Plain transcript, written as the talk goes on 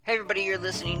Hey everybody, you're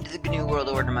listening to the GNU World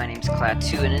Order. My name's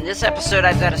Klaatu, and in this episode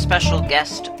I've got a special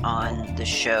guest on the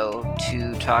show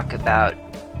to talk about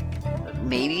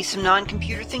maybe some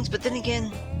non-computer things, but then again,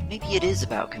 maybe it is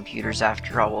about computers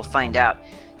after all. We'll find out.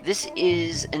 This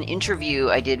is an interview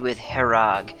I did with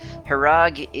Herag.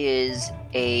 Herag is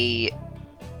a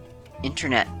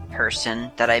internet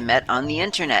person that I met on the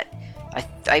internet.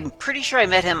 I'm pretty sure I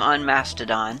met him on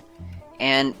Mastodon.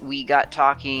 And we got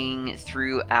talking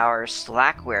through our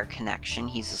Slackware connection.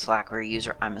 He's a Slackware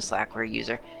user, I'm a Slackware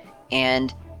user.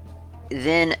 And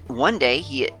then one day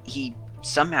he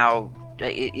somehow,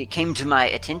 it came to my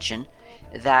attention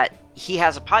that he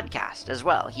has a podcast as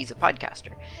well. He's a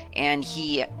podcaster. And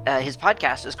his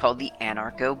podcast is called the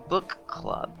Anarcho Book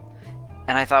Club.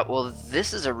 And I thought, well,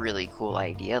 this is a really cool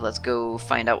idea. Let's go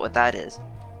find out what that is.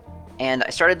 And I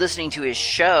started listening to his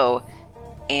show,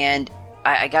 and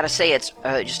I gotta say, it's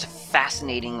just a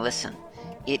fascinating listen.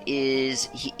 It is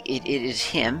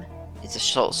him. It's a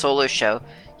solo show.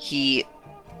 He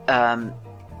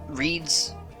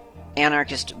reads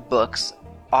anarchist books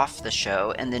off the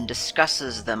show and then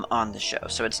discusses them on the show.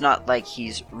 So it's not like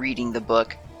he's reading the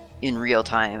book in real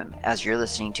time as you're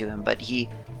listening to him, but he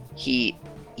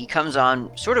comes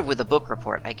on sort of with a book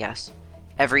report, I guess,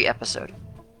 every episode,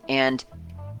 and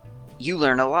you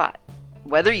learn a lot.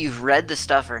 Whether you've read the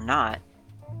stuff or not,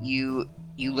 you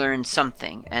learn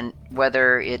something, and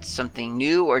whether it's something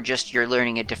new or just you're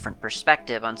learning a different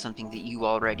perspective on something that you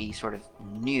already sort of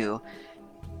knew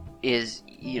is,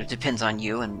 depends on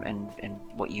you and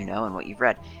what you know and what you've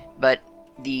read. But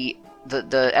the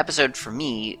episode for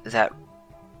me that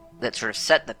sort of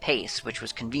set the pace, which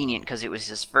was convenient because it was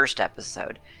his first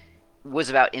episode, was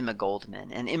about Emma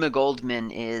Goldman. And Emma Goldman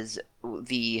is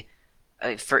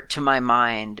to my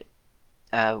mind,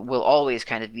 will always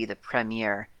kind of be the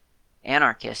premier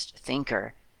anarchist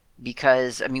thinker,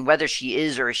 because, I mean, whether she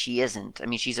is or she isn't, I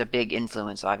mean, she's a big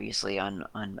influence, obviously, on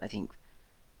I think,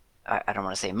 I don't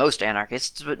want to say most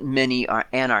anarchists, but many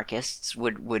anarchists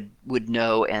would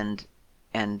know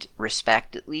and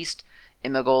respect, at least,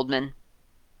 Emma Goldman.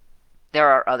 There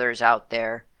are others out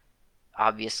there,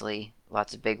 obviously,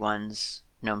 lots of big ones.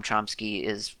 Noam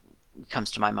Chomsky comes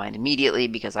to my mind immediately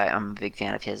because I'm a big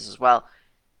fan of his as well.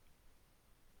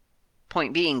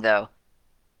 Point being, though,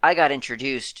 I got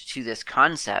introduced to this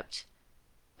concept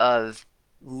of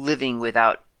living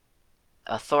without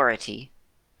authority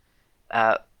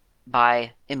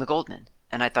by Emma Goldman.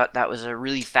 And I thought that was a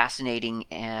really fascinating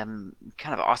kind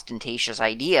of ostentatious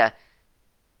idea.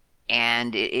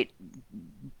 And it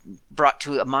brought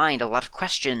to mind a lot of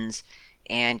questions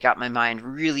and got my mind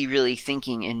really, really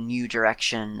thinking in new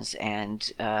directions.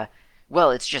 And,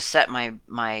 well, it's just set my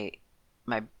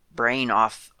brain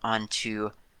off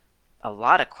onto a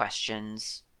lot of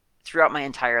questions throughout my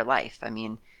entire life. I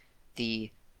mean,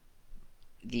 the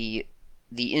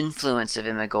influence of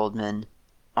Emma Goldman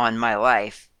on my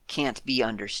life can't be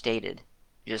understated.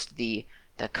 Just the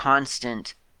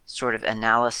constant sort of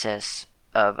analysis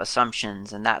of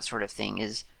assumptions and that sort of thing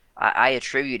is, I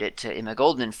attribute it to Emma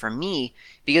Goldman for me,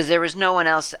 because there was no one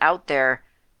else out there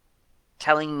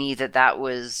telling me that that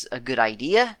was a good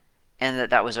idea and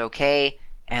that that was okay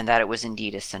and that it was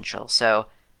indeed essential. So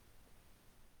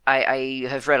I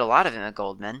have read a lot of Emma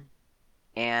Goldman,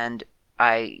 and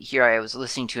I was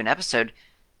listening to an episode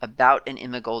about an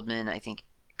Emma Goldman, I think,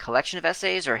 collection of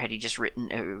essays, or had he just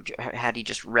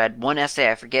read one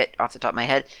essay? I forget off the top of my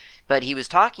head, but he was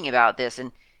talking about this,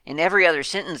 and in every other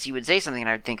sentence he would say something, and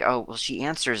I'd think, oh, well, she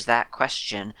answers that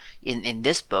question in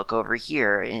this book over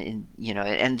here,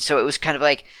 and so it was kind of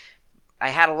like I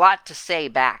had a lot to say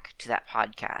back to that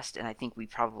podcast, and I think we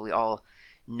probably all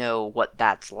know what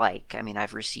that's like. I mean,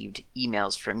 I've received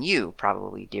emails from you,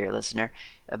 probably, dear listener,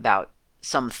 about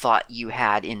some thought you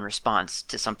had in response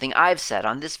to something I've said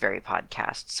on this very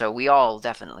podcast. So we all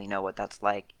definitely know what that's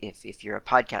like. If you're a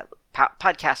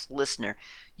podcast listener,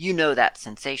 you know that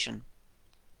sensation.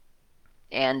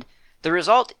 And the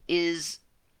result is,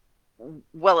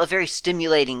 well, a very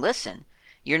stimulating listen.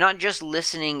 You're not just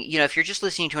listening, if you're just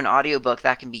listening to an audiobook,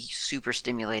 that can be super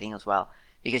stimulating as well,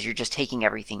 because you're just taking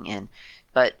everything in.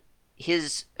 But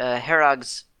his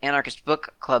Herag's Anarchist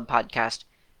Book Club podcast,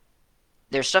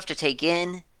 there's stuff to take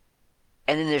in,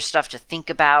 and then there's stuff to think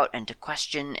about and to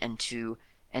question and to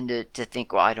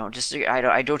think, well, I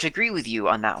don't agree with you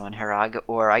on that one, Herag,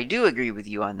 or I do agree with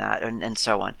you on that, and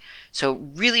so on. So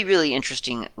really, really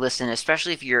interesting listen,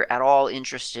 especially if you're at all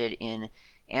interested in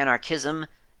anarchism.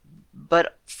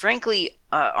 But frankly,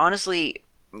 honestly,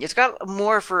 it's got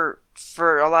more for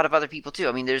a lot of other people too.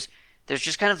 I mean, there's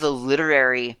just kind of the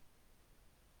literary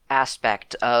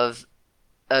aspect of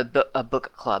a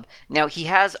book club. Now he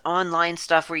has online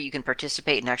stuff where you can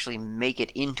participate and actually make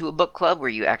it into a book club where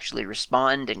you actually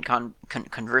respond and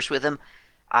converse with him.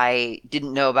 I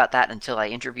didn't know about that until I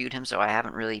interviewed him, so I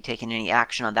haven't really taken any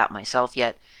action on that myself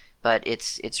yet. But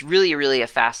it's really a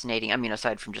fascinating. I mean,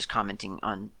 aside from just commenting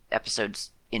on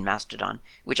episodes in Mastodon,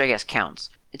 which I guess counts.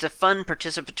 It's a fun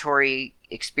participatory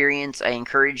experience. I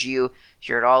encourage you, if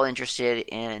you're at all interested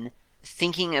in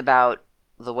thinking about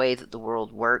the way that the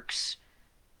world works,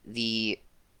 the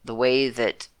the way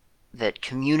that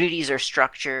communities are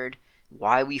structured,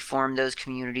 why we form those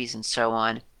communities, and so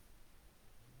on.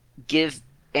 Give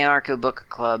Anarcho Book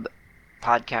Club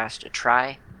podcast a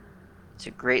try. It's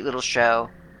a great little show,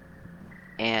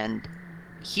 and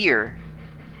here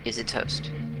is its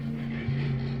host.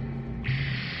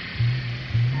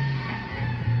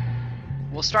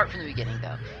 We'll start from the beginning,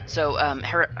 though. So,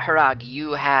 Herag,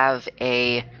 you have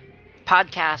a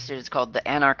podcast. It is called the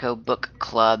Anarcho Book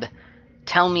Club.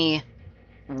 Tell me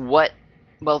what.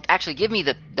 Well, actually, give me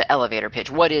the elevator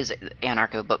pitch. What is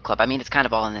Anarcho Book Club? I mean, it's kind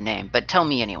of all in the name, but tell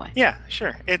me anyway. Yeah,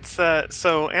 sure. It's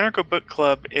so Anarcho Book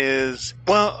Club is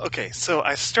okay. So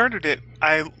I started it.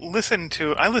 I listen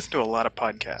to a lot of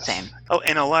podcasts. Same. Oh,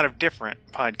 and a lot of different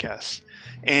podcasts.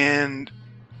 And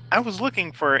I was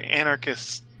looking for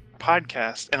anarchist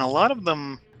podcasts, and a lot of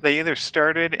them they either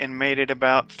started and made it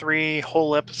about 3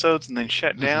 whole episodes and then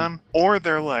shut down, or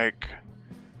they're like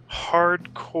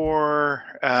hardcore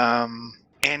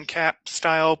ANCAP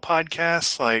style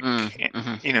podcasts, like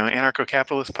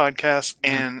anarcho-capitalist podcasts,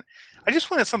 and I just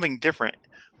wanted something different.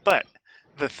 But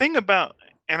the thing about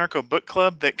Anarcho Book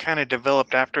Club that kind of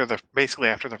developed after the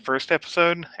first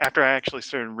episode, after I actually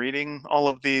started reading all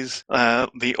of these,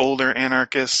 the older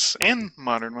anarchists and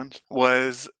modern ones,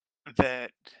 was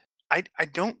that I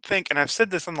don't think, and I've said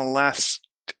this on the last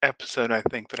episode I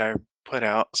think that I put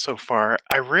out so far,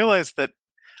 I realized that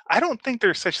I don't think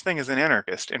there's such thing as an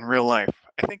anarchist in real life.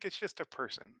 I think it's just a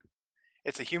person.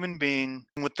 It's a human being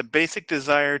with the basic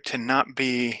desire to not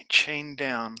be chained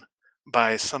down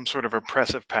by some sort of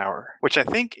oppressive power, which I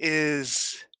think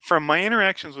is, from my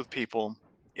interactions with people,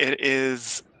 it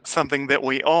is something that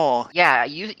we all. Yeah,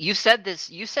 you said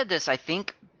this I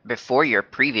think before your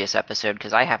previous episode,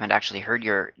 because I haven't actually heard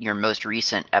your most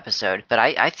recent episode, but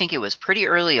I think it was pretty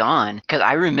early on, because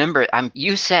I remember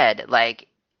you said, like,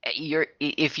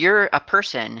 if you're a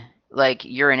person, like,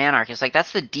 you're an anarchist, like,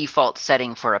 that's the default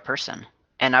setting for a person.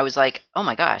 And I was like, oh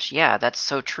my gosh, yeah, that's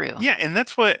so true. Yeah, and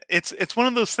that's what it's one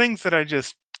of those things that I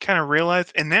just kind of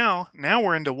realized. And now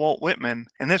we're into Walt Whitman,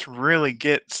 and this really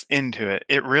gets into it.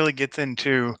 It really gets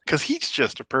into, because he's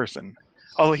just a person.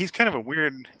 Although he's kind of a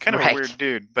weird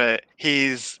dude, but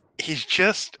he's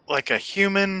just like a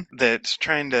human that's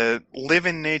trying to live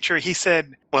in nature. He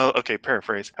said, well, okay,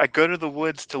 paraphrase, I go to the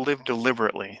woods to live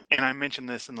deliberately. And I mentioned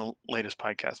this in the latest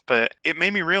podcast, but it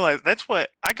made me realize that's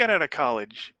what I got out of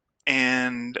college.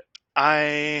 And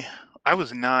I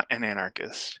was not an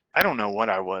anarchist. I don't know what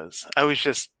I was. I was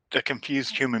just a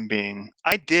confused human being.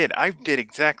 I did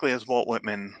exactly as Walt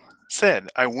Whitman said.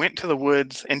 I went to the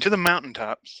woods and to the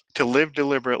mountaintops to live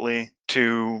deliberately,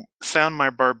 to sound my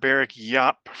barbaric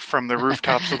yop from the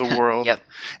rooftops of the world. Yep.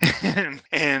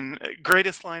 and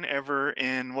greatest line ever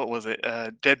in, what was it,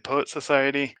 Dead Poet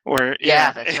Society? Where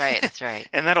Yeah, that's right.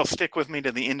 And that'll stick with me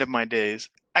to the end of my days.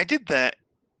 I did that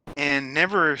and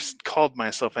never called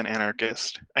myself an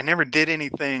anarchist. I never did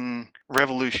anything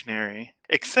revolutionary,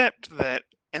 except that,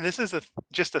 and this is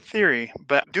just a theory,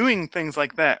 but doing things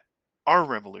like that are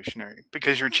revolutionary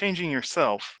because you're changing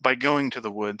yourself by going to the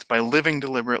woods, by living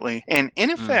deliberately, and in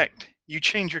effect, you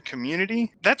change your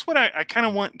community. That's what I kind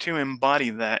of want to embody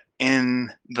that in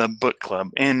the book club,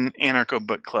 in Anarcho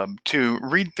Book Club, to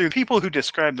read through people who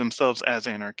describe themselves as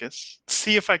anarchists,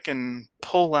 see if I can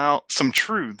pull out some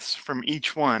truths from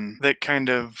each one that kind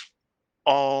of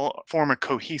all form a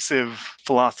cohesive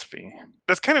philosophy.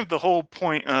 That's kind of the whole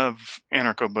point of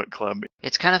Anarcho Book Club.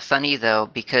 It's kind of funny, though,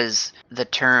 because the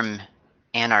term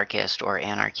anarchist or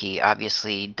anarchy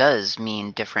obviously does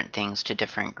mean different things to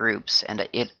different groups, and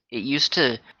it used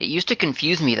to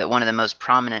confuse me that one of the most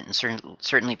prominent and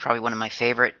certainly probably one of my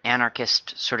favorite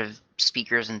anarchist sort of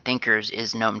speakers and thinkers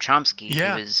is Noam Chomsky,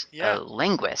 who is a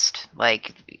linguist.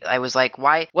 Like, I was like,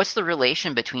 what's the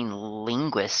relation between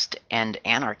linguist and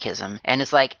anarchism? And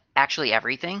it's like, actually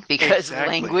everything, because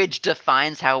language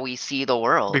defines how we see the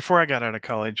world. Before I got out of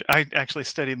college, I actually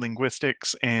studied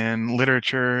linguistics and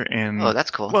literature, and oh,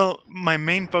 that's cool. Well, my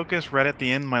main focus right at the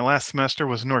end, my last semester,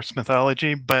 was Norse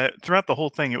mythology, but throughout the whole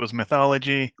thing, it was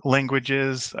mythology,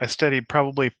 languages. I studied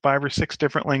probably 5 or 6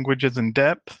 different languages in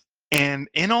depth, and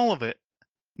in all of it,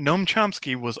 Noam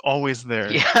Chomsky was always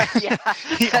there. Yeah, yeah.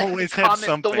 He always had The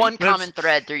something. one common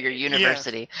thread through your Yeah,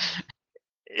 university.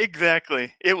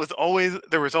 exactly. There was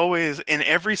always in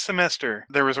every semester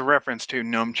there was a reference to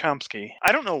Noam Chomsky.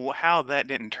 I don't know how that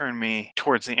didn't turn me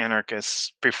towards the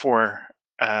anarchists before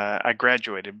I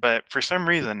graduated, but for some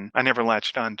reason I never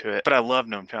latched onto it. But I love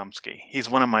Noam Chomsky. He's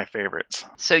one of my favorites.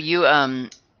 So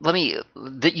let me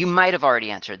that you might have already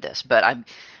answered this, but I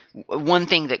one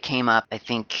thing that came up, I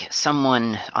think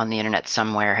someone on the internet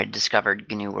somewhere had discovered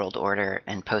GNU World Order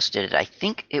and posted it. I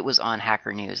think it was on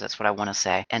Hacker News. That's what I want to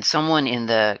say. And someone in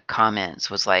the comments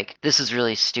was like, "This is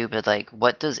really stupid. Like,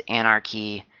 what does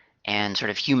anarchy and sort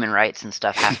of human rights and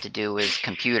stuff have to do with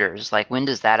computers? Like, when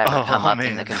does that ever come Oh up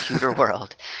in the man. computer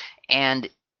world?" And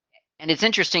it's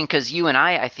interesting because you and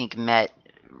I think, met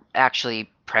actually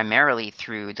primarily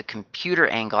through the computer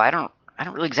angle. I don't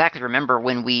really exactly remember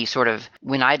when we sort of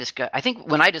when I discovered. I think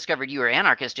when I discovered you were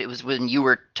anarchist, it was when you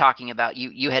were talking about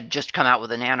you had just come out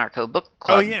with an Anarcho Book Oh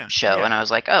Club yeah, show, yeah, and I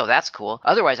was like, oh, that's cool.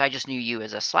 Otherwise, I just knew you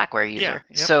as a Slackware yeah, user.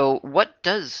 yep. So, what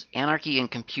does anarchy and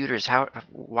computers? How?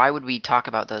 Why would we talk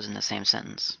about those in the same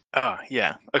sentence?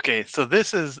 Yeah. Okay, so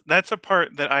that's a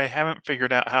part that I haven't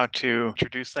figured out how to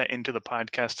introduce that into the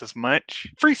podcast as much.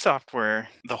 Free software,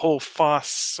 the whole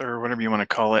FOSS or whatever you want to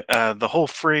call it, the whole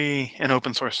free and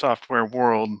open source software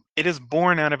world, it is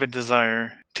born out of a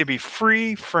desire to be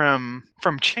free from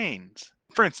chains.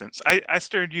 For instance, I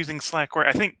started using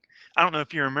Slackware. I don't know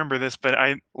if you remember this, but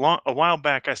a while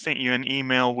back I sent you an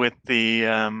email with the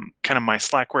kind of my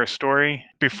Slackware story.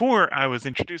 Before I was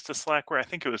introduced to Slackware, I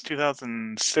think it was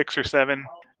 2006 or 7.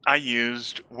 I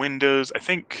used Windows. I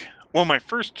think my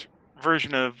first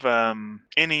version of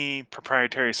any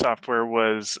proprietary software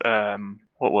was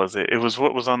what was it? It was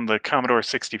what was on the Commodore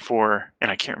 64, and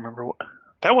I can't remember what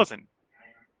that wasn't.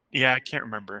 Yeah, I can't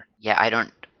remember. Yeah, I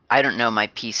don't know my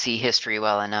PC history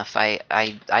well enough. I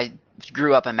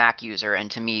grew up a Mac user, and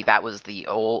to me that was the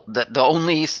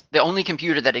only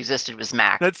computer that existed was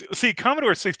Mac. That's see,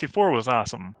 Commodore 64 was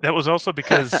awesome. That was also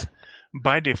because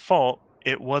by default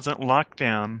it wasn't locked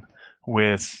down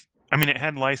with I mean it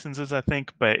had licenses I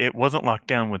think, but it wasn't locked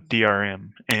down with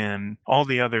DRM and all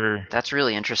the other. That's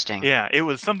really interesting. Yeah, it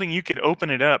was something you could open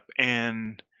it up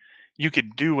and you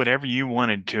could do whatever you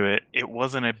wanted to it. It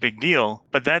wasn't a big deal,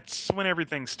 but that's when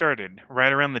everything started,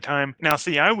 right around the time. Now,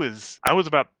 see, I was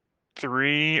about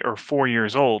 3 or 4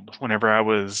 years old whenever I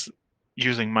was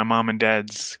using my mom and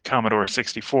dad's Commodore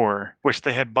 64, which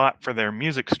they had bought for their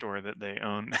music store that they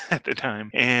owned at the time.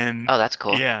 And Oh, that's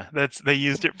cool. yeah, they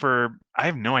used it for. I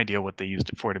have no idea what they used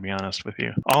it for, to be honest with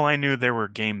you. All I knew there were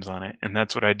games on it, and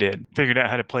that's what I did. Figured out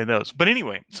how to play those. But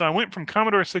anyway, so I went from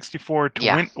Commodore 64 to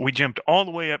Yeah. we jumped all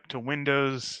the way up to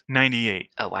Windows 98.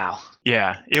 Oh, wow.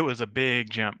 Yeah, it was a big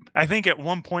jump. I think at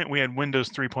one point we had Windows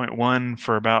 3.1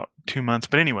 for about 2 months,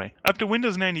 but anyway, up to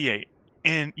Windows 98.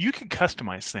 And you could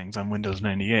customize things on Windows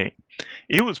 98.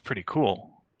 It was pretty cool.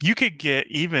 You could get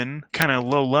even kind of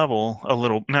low level, a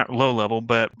little, not low level,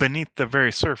 but beneath the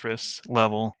very surface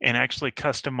level, and actually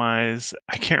customize.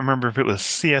 I can't remember if it was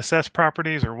CSS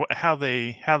properties or how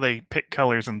they pick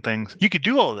colors and things. You could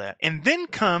do all of that. And then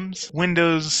comes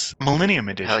Windows Millennium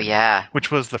Oh, Edition, yeah.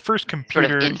 which was the first Sort of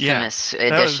computer. Yeah, infamous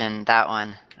that was. edition, that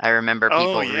one. I remember Oh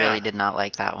people really yeah. did not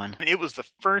like that one. It was the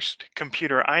first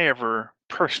computer I ever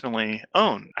personally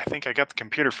owned. I think I got the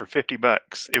computer for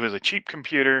 $50. It was a cheap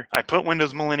computer. I put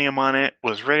Windows Millennium on it,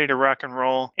 was ready to rock and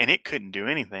roll, and it couldn't do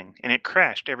anything. And it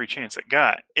crashed every chance it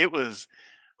got. It was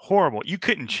horrible. You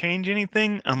couldn't change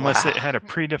anything unless Wow. it had a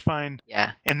predefined.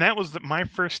 Yeah. And that was my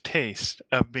first taste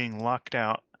of being locked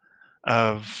out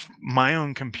of my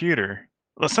own computer.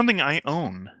 Well, something I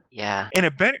own. Yeah. And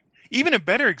even a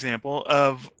better example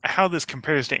of how this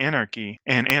compares to anarchy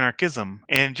and anarchism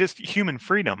and just human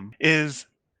freedom is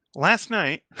last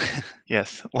night.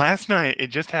 Yes, last night, it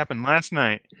just happened last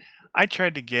night. I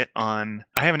tried to get on,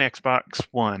 I have an Xbox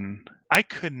One. I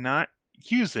could not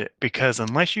use it because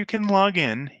unless you can log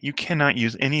in, you cannot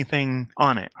use anything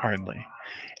on it, hardly.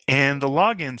 And the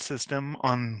login system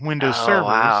on Windows Oh, servers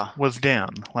wow. was down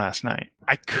last night.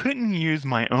 I couldn't use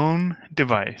my own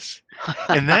device,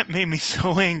 and that made me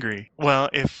so angry. Well,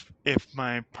 if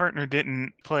my partner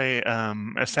didn't play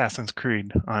Assassin's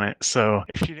Creed on it, so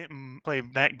if she didn't play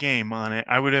that game on it,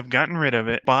 I would have gotten rid of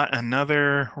it, bought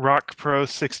another Rock Pro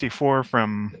 64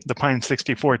 from the Pine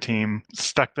 64 team,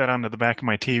 stuck that onto the back of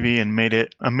my TV, and made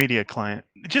it a media client.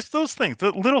 Just those things,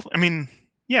 the little. I mean,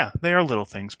 yeah, they are little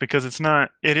things because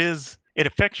it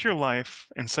affects your life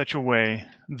in such a way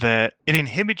that it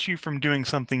inhibits you from doing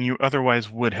something you otherwise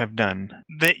would have done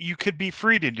that you could be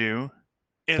free to do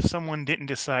if someone didn't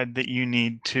decide that you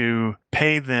need to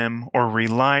pay them or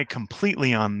rely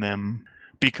completely on them,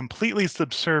 be completely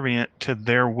subservient to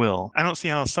their will. I don't see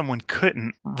how someone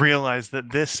couldn't realize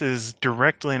that this is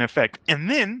directly in effect. And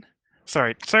then,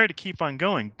 sorry to keep on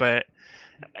going, but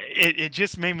it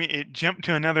just made me, it jumped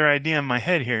to another idea in my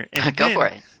head here. And Go for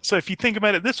then, it. so if you think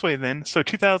about it this way, then, so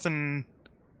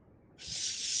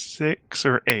 2006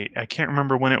 or 8, I can't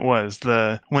remember when it was,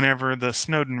 whenever the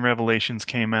Snowden revelations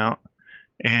came out.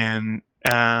 And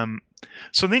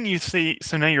so then you see,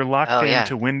 so now you're locked Oh yeah.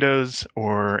 into Windows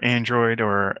or Android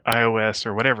or iOS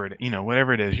or whatever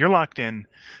whatever it is. You're locked in.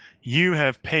 You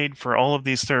have paid for all of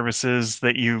these services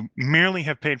that you merely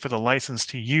have paid for the license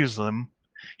to use them.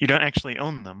 You don't actually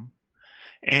own them.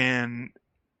 And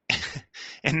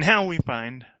and now we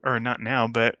find, or not now,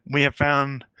 but we have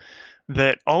found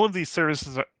that all of these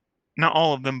services, not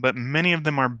all of them, but many of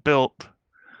them are built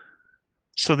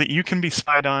so that you can be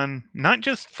spied on, not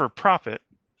just for profit,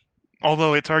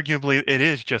 although it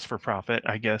is just for profit,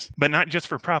 I guess, but not just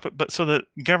for profit, but so that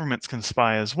governments can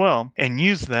spy as well and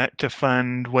use that to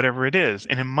fund whatever it is.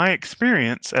 And in my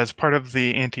experience, as part of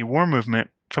the anti-war movement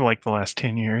for like the last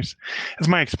 10 years, as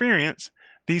my experience,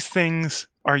 these things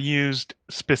are used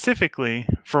specifically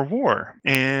for war.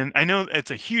 And I know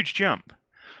it's a huge jump,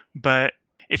 but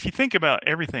if you think about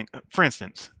everything, for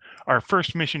instance, our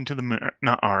first mission to the moon,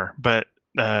 not our, but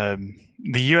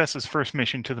the US's first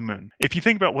mission to the moon. If you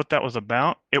think about what that was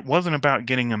about, it wasn't about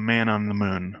getting a man on the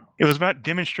moon. It was about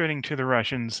demonstrating to the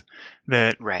Russians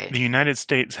that Right. the United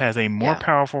States has a more Yeah.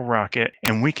 powerful rocket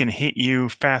and we can hit you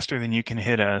faster than you can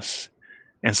hit us.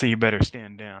 And so you better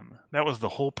stand down. That was the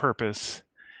whole purpose.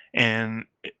 And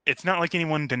it's not like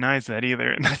anyone denies that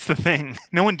either. That's the thing.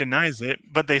 No one denies it,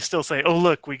 but they still say, "Oh,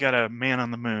 look, we got a man on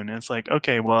the moon." And it's like,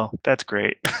 okay, well, that's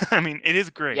great. I mean, it is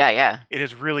great. Yeah, yeah. It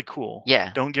is really cool.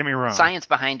 Yeah. Don't get me wrong. Science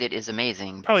behind it is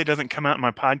amazing. Probably doesn't come out in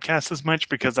my podcast as much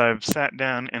because I've sat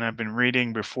down and I've been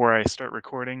reading before I start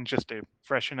recording just to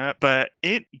freshen up. But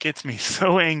it gets me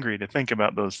so angry to think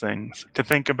about those things, to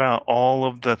think about all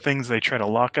of the things they try to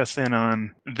lock us in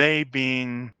on. They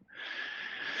being,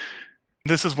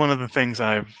 this is one of the things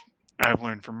I've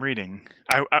learned from reading.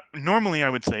 Normally I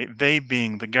would say they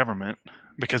being the government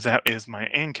because that is my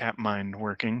ANCAP mind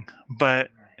working,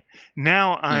 but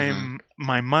now Mm-hmm.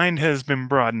 my mind has been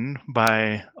broadened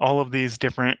by all of these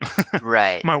different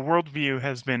Right. my worldview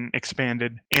has been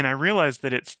expanded, and I realized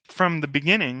that it's from the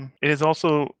beginning it is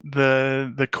also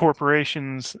the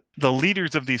corporations, the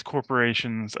leaders of these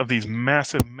corporations, of these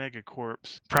massive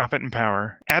megacorps, profit and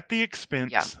power at the Yeah.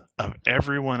 expense of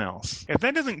everyone else. If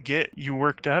that doesn't get you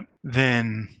worked up,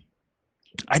 then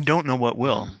I don't know what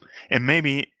will. Mm. And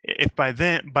maybe if by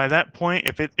that point,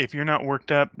 if you're not worked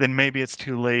up, then maybe it's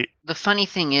too late. The funny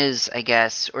thing is, I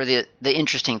guess, or the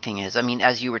interesting thing is, I mean,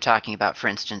 as you were talking about, for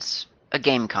instance, a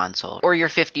game console or your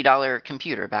 $50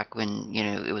 computer back when,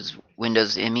 it was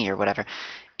Windows ME or whatever.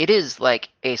 It is like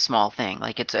a small thing.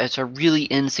 Like it's a really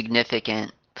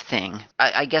insignificant thing.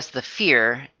 I guess the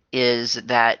fear is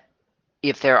that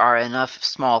if there are enough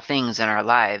small things in our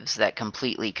lives that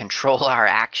completely control our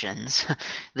actions,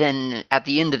 then at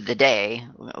the end of the day,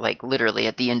 like literally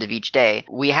at the end of each day,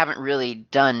 we haven't really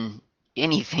done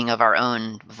anything of our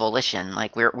own volition.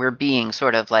 Like we're being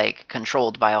sort of like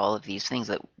controlled by all of these things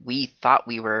that we thought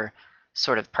we were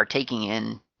sort of partaking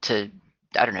in to,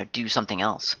 I don't know, do something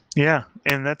else. Yeah,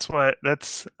 and that's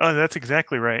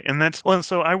exactly right. And that's well,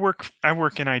 so I work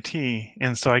in IT,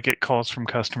 and so I get calls from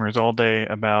customers all day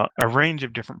about a range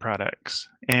of different products.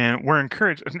 And we're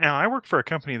encouraged. Now, I work for a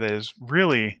company that is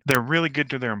they're really good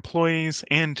to their employees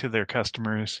and to their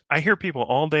customers. I hear people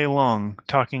all day long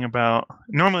talking about,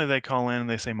 normally they call in and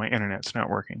they say, my internet's not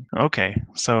working. Okay,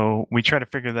 so we try to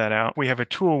figure that out. We have a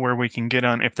tool where we can get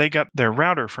on, if they got their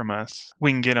router from us,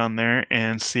 we can get on there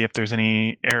and see if there's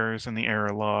any errors in the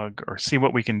error log or see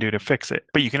what we can do to fix it.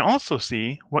 But you can also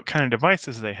see what kind of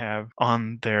devices they have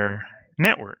on their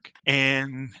network.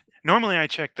 And normally I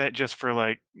check that just for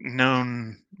like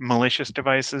known malicious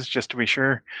devices, just to be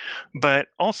sure. But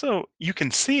also you can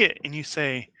see it and you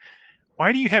say,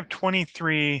 why do you have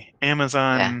 23 Yeah.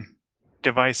 Amazon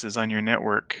devices on your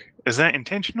network? Is that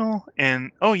intentional?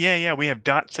 And oh yeah, we have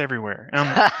dots everywhere.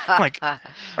 Like,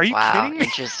 are you Wow, kidding me? I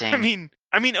interesting.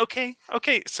 mean, okay.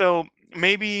 So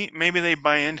maybe they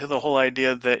buy into the whole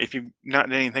idea that if you've not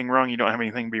done anything wrong, you don't have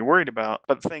anything to be worried about.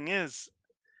 But the thing is,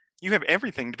 you have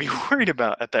everything to be worried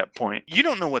about at that point. You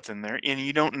don't know what's in there, and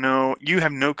you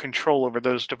have no control over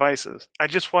those devices. I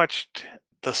just watched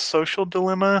The Social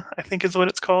Dilemma, I think is what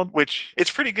it's called, which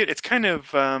it's pretty good. It's kind of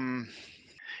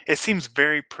it seems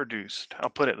very produced. I'll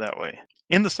put it that way.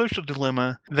 In The Social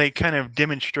Dilemma, they kind of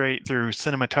demonstrate through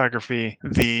cinematography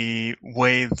the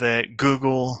way that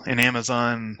Google and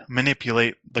Amazon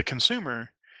manipulate the consumer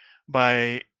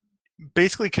by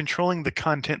basically controlling the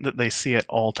content that they see at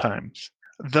all times.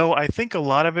 Though I think a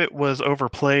lot of it was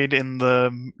overplayed in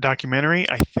the documentary,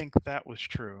 I think that was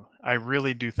true. I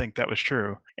really do think that was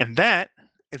true. And that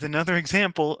is another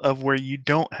example of where you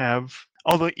don't have,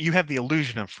 although you have the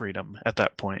illusion of freedom at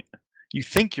that point. You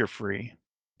think you're free,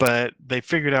 but they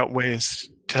figured out ways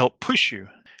to help push you.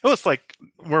 Oh, it's like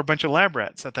we're a bunch of lab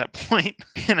rats at that point.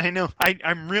 And I know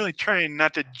I'm really trying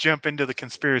not to jump into the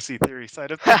conspiracy theory side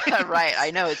of things. Right,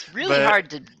 I know. It's really But hard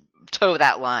to toe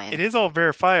that line. it is all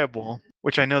verifiable,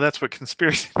 which I know that's what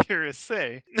conspiracy theorists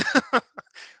say.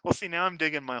 Well, see, now I'm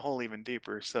digging my hole even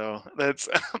deeper, so that's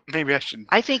maybe I should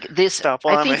I think this. stop I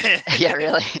while I'm think. ahead. Yeah,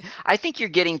 really. I think you're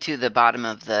getting to the bottom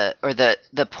of the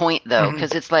point though,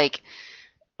 because it's like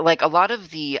a lot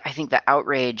of I think the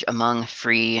outrage among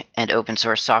free and open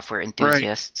source software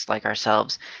enthusiasts like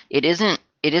ourselves, it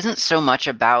isn't so much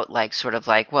about like sort of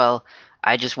like, well,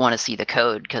 I just want to see the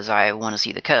code because I want to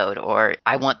see the code, or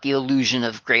I want the illusion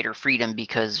of greater freedom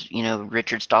because,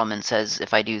 Richard Stallman says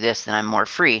if I do this, then I'm more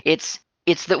free. It's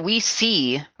that we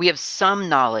have some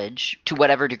knowledge, to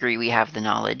whatever degree we have the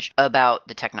knowledge, about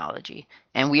the technology.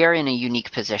 And we are in a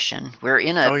unique position. We're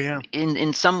Oh yeah.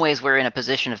 in some ways we're in a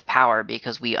position of power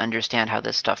because we understand how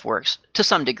this stuff works to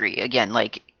some degree. Again,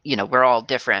 like, we're all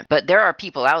different. But there are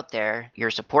people out there,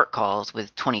 your support calls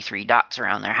with 23 dots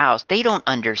around their house, they don't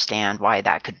understand why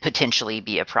that could potentially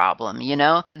be a problem,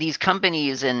 These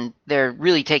companies, and they're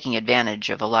really taking advantage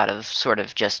of a lot of sort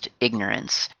of just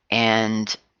ignorance.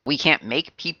 And we can't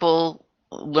make people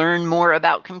learn more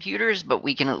about computers, but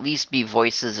we can at least be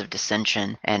voices of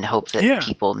dissension and hope that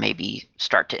people maybe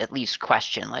start to at least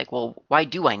question, like, well, why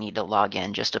do I need to log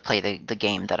in just to play the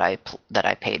game that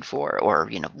I paid for, or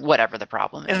whatever the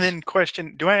problem is. And then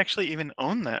question, do I actually even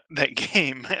own that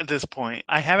game at this point?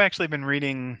 I have actually been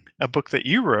reading a book that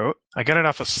you wrote. I got it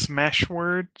off of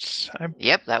Smashwords.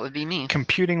 Yep, that would be me.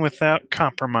 Computing Without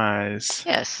Compromise.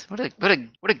 Yes, what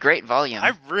a great volume.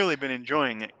 I've really been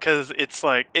enjoying it because it's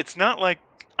not like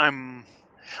I'm.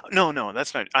 No,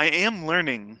 that's not. I am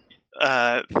learning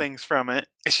things from it.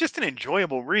 It's just an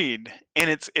enjoyable read, and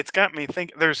it's got me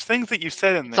thinking. There's things that you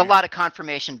said in It's there. a lot of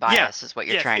confirmation bias, is what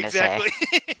you're trying to say.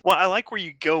 Well, I like where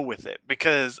you go with it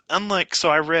because I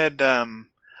read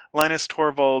Linus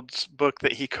Torvalds' book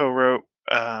that he co-wrote.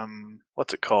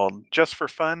 What's it called? Just for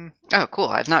Fun. Oh, cool.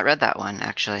 I've not read that one,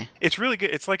 actually. It's really good.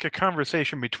 It's like a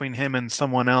conversation between him and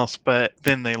someone else, but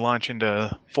then they launch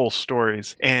into full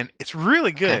stories. And it's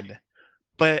really good. Okay.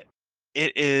 But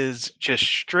it is just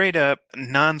straight up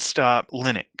nonstop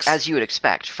Linux. As you would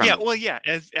expect from.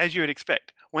 As you would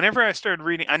expect. Whenever I started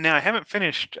reading, now I haven't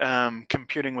finished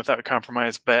Computing Without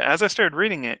Compromise, but as I started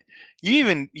reading it,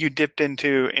 you dipped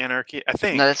into anarchy. I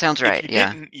think. No, that sounds right. If you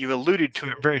didn't, you alluded to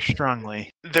it very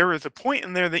strongly. There was a point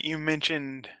in there that you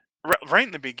mentioned right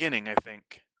in the beginning. I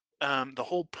think the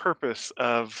whole purpose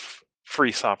of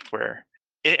free software,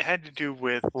 it had to do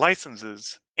with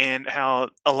licenses and how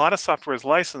a lot of software is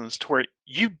licensed to where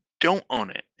you don't own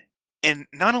it. And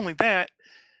not only that,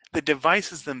 the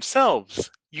devices themselves,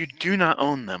 you do not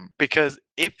own them, because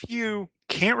if you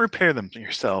can't repair them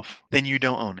yourself, then you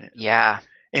don't own it. Yeah.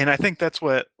 And I think that's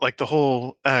what, like, the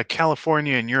whole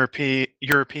California and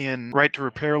European right to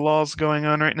repair laws going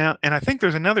on right now. And I think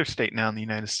there's another state now in the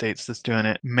United States that's doing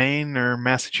it, Maine or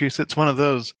Massachusetts, one of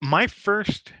those. My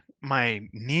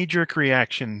knee-jerk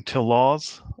reaction to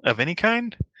laws of any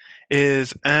kind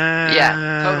is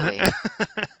yeah,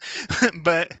 totally.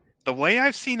 But the way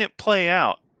I've seen it play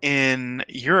out in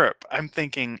Europe, I'm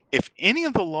thinking if any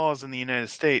of the laws in the United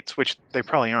States, which they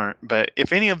probably aren't, but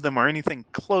if any of them are anything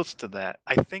close to that,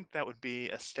 I think that would be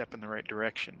a step in the right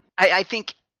direction.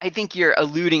 I think you're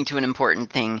alluding to an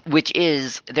important thing, which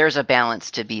is there's a balance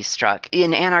to be struck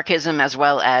in anarchism as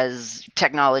well as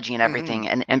technology and everything.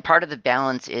 Mm-hmm. And part of the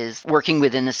balance is working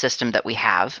within the system that we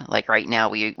have. Like right now,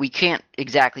 we can't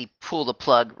exactly pull the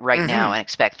plug right now and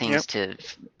expect things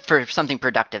for something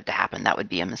productive to happen. That would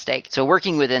be a mistake. So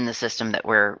working within the system that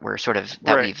we're sort of,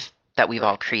 that we've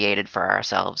all created for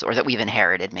ourselves, or that we've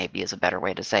inherited, maybe is a better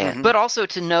way to say it. But also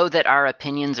to know that our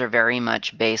opinions are very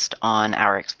much based on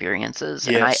our experiences.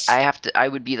 Yes. And I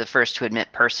would be the first to admit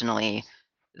personally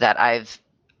that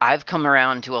I've come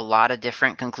around to a lot of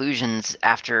different conclusions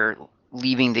after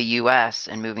leaving the US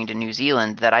and moving to New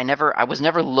Zealand, that I was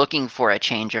never looking for a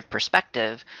change of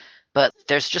perspective, but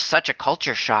there's just such a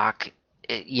culture shock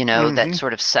that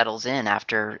sort of settles in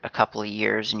after a couple of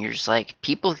years, and you're just like,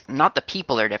 not the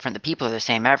people are different, the people are the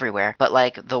same everywhere, but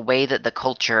like the way that the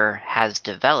culture has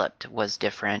developed was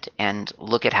different, and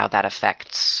look at how that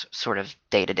affects sort of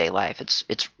day-to-day life.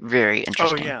 It's very Oh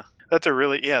interesting. yeah. That's a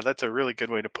really good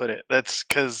way to put it. That's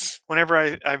because whenever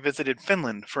I visited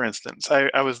Finland, for instance,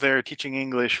 I was there teaching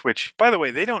English, which, by the way,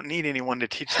 they don't need anyone to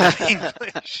teach them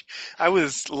English. I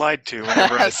was lied to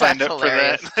whenever I signed That's up for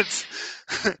that. hilarious.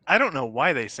 I don't know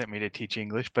why they sent me to teach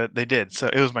English, but they did. So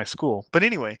it was my school. But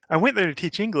anyway, I went there to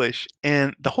teach English,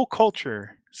 and the whole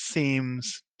culture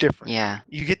seems different. Yeah.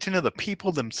 You get to know the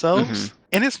people Mm-hmm. themselves,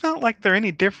 and it's not like they're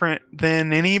any different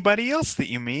than anybody else that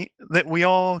you meet. That we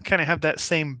all kind of have that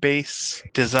same base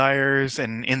desires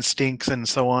and instincts and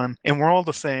so on, and we're all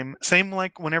the same. Same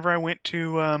like whenever I went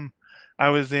to I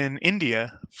was in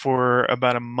India for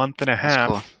about a month and a That's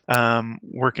cool. half,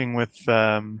 working with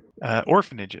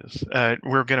orphanages.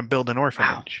 We're going to build an Wow.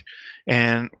 orphanage.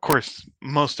 And of course,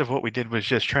 most of what we did was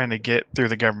just trying to get through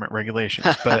the government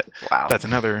regulations, but Wow. that's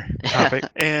another topic.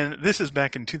 And this is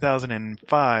back in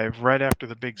 2005, right after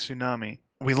the big tsunami.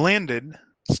 We landed,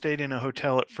 stayed in a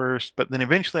hotel at first, but then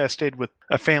eventually I stayed with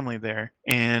a family there.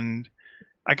 And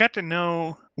I got to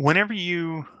know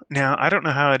now, I don't know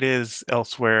how it is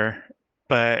elsewhere,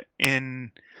 but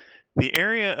in the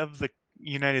area of the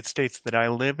United States that I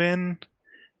live in,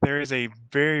 there is a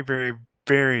very, very,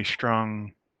 very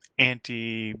strong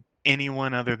anti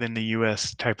anyone other than the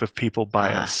U.S. type of people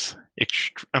bias.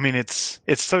 I mean, it's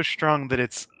so strong that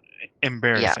it's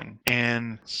embarrassing. Yeah.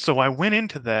 And so I went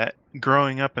into that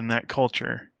growing up in that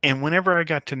culture. And whenever I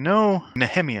got to know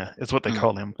Nehemiah, is what they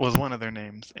called him, was one of their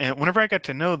names. And whenever I got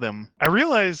to know them, I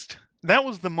realized that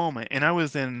was the moment. And I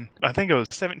think I was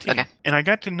 17. Okay. And I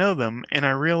got to know them, and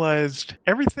I realized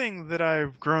everything that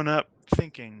I've grown up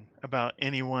thinking about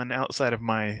anyone outside of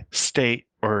my state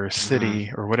or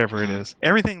city or whatever it is,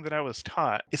 everything that I was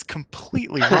taught is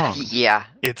completely wrong. Yeah.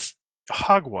 It's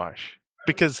hogwash,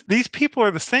 because these people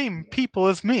are the same people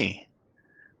as me.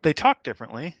 They talk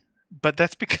differently, but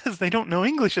that's because they don't know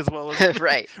English as well as me.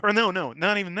 Right. Or no,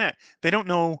 not even that. They don't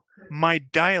know my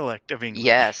dialect of English.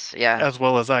 Yes, yeah. As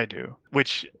well as I do,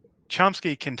 which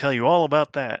Chomsky can tell you all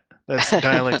about that. That's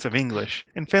dialects of English.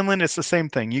 In Finland, it's the same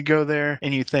thing. You go there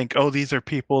and you think, oh, these are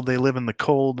people, they live in the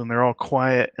cold and they're all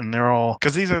quiet and they're all,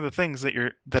 because these are the things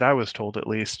that I was told, at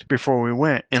least before we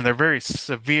went, and they're very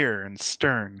severe and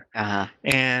stern.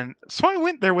 And so I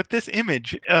went there with this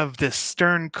image of this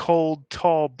stern, cold,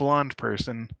 tall, blonde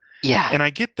person. Yeah. And I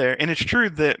get there, and it's true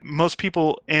that most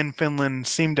people in Finland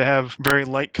seem to have very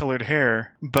light colored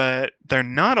hair, but they're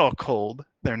not all cold.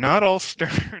 They're not all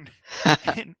stern.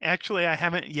 And actually, I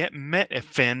haven't yet met a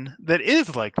Finn that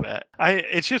is like that.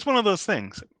 It's just one of those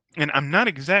things. And I'm not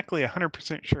exactly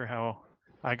 100% sure how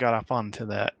I got off onto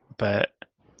that, but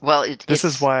this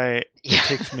is why it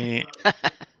takes me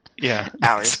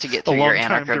hours to get through your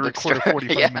Anarcho Book record a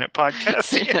 45-minute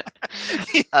podcast.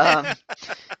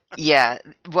 Yeah.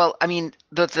 Well, I mean,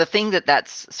 the thing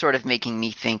that's sort of making me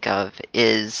think of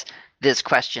is this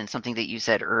question, something that you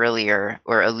said earlier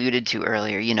or alluded to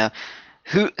earlier,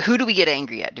 who do we get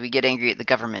angry at? Do we get angry at the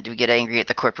government? Do we get angry at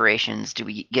the corporations? Do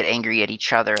we get angry at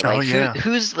each other? Like,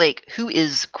 who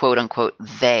is quote unquote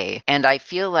they? And I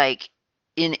feel like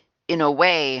in a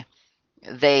way,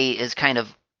 they is kind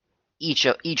of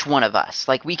each one of us.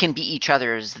 Like, we can be each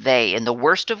other's they in the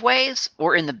worst of ways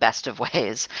or in the best of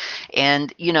ways.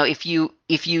 And if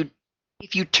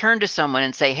you turn to someone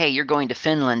and say, hey, you're going to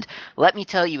Finland, let me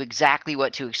tell you exactly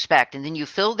what to expect, and then you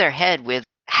fill their head with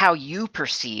how you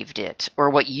perceived it or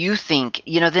what you think,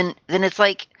 then it's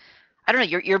like, I don't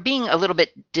know, you're being a little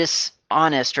bit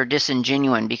dishonest or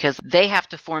disingenuous, because they have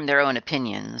to form their own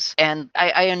opinions. And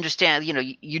I understand,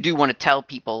 you do want to tell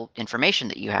people information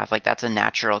that you have. Like, that's a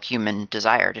natural human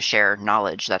desire to share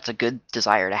knowledge. That's a good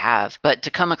desire to have. But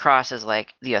to come across as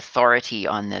like the authority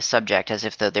on this subject, as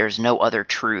if there's no other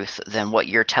truth than what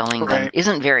you're telling them,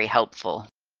 isn't very helpful.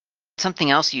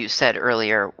 Something else you said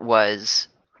earlier was,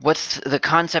 what's the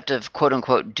concept of quote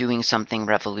unquote doing something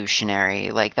revolutionary?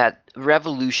 Like, that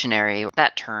revolutionary,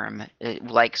 that term,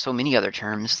 like so many other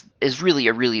terms, is really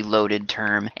a really loaded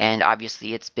term. And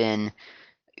obviously it's been,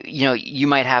 you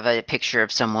might have a picture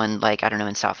of someone, like, I don't know,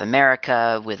 in South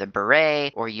America with a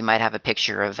beret, or you might have a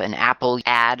picture of an Apple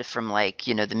ad from, like,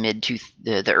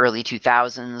 the early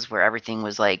 2000s, where everything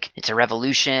was like, it's a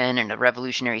revolution and the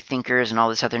revolutionary thinkers and all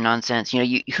this other nonsense.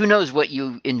 Who knows what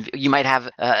you might have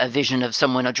a vision of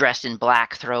someone dressed in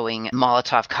black throwing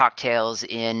Molotov cocktails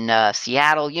in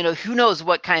Seattle. Who knows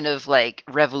what kind of like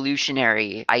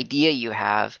revolutionary idea you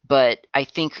have. But I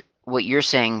think what you're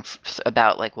saying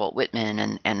about like Walt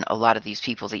Whitman and a lot of these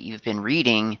people that you've been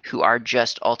reading who are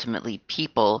just ultimately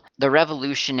people, the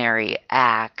revolutionary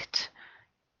act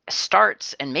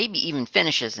starts and maybe even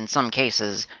finishes in some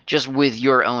cases just with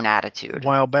your own attitude. A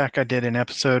while back, I did an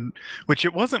episode, which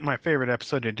it wasn't my favorite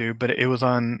episode to do, but it was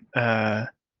on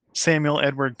Samuel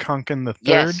Edward Konkin III,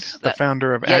 Yes, the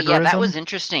founder of yeah, that agorism. was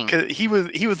interesting. Cause he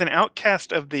was an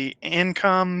outcast of the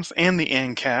ANCOMs and the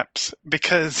ANCAPs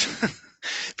because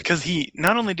because he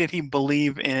not only did he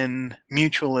believe in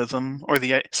mutualism or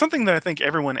the something that I think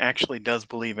everyone actually does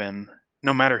believe in.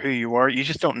 No matter who you are, you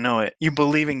just don't know it. You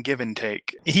believe in give and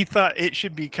take. He thought it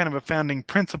should be kind of a founding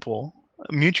principle,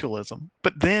 mutualism.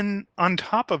 But then on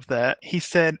top of that, he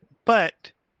said,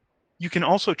 but you can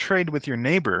also trade with your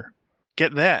neighbor.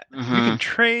 Get that. You can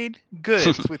trade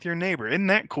goods with your neighbor. Isn't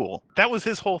that cool? That was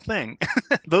his whole thing.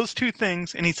 Those two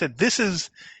things. And he said, this is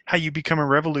how you become a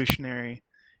revolutionary.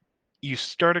 You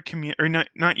start a community, or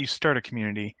not you start a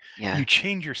community. Yeah. You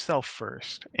change yourself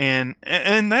first. And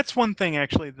that's one thing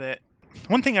actually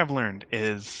one thing I've learned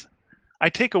is I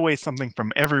take away something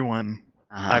from everyone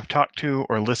I've talked to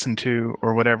or listened to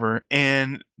or whatever.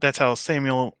 And that's how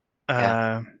Samuel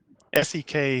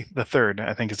SEK the third,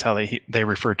 I think is how they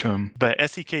refer to him. But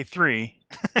SEK3,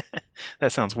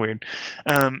 that sounds weird.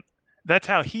 That's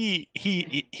how he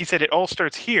said it all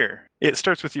starts here. It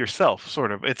starts with yourself,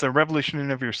 sort of. It's a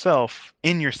revolution of yourself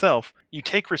in yourself. You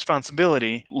take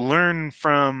responsibility, learn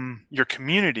from your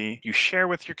community, you share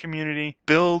with your community,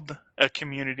 build a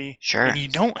community. Sure. And you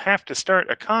don't have to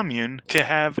start a commune to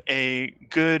have a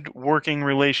good working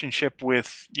relationship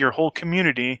with your whole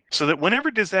community so that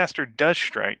whenever disaster does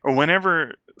strike or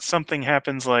whenever something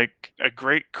happens like a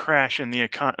great crash in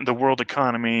the world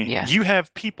economy, you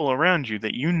have people around you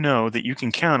that you know that you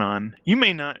can count on. You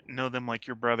may not know them like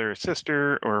your brother or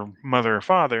sister or mother or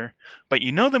father, but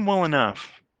you know them well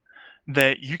enough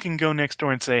that you can go next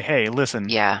door and say, hey, listen,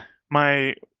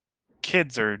 my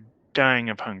kids are dying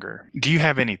of hunger. Do you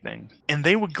have anything? And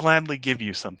they would gladly give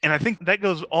you something. And I think that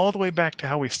goes all the way back to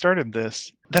how we started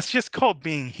this. That's just called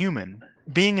being human.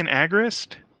 Being an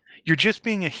agorist, you're just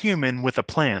being a human with a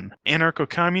plan.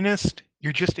 Anarcho-communist,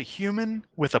 you're just a human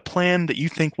with a plan that you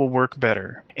think will work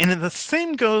better. And the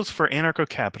same goes for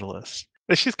anarcho-capitalists.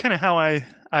 That's just kind of how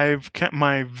I've kept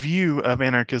my view of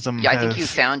anarchism. Yeah, I think you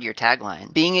found your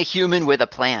tagline. Being a human with a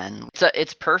plan.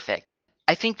 It's perfect.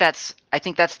 I think that's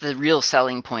the real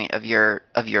selling point of your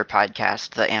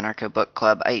podcast, the Anarcho Book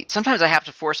Club. Sometimes I have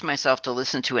to force myself to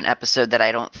listen to an episode that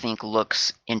I don't think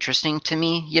looks interesting to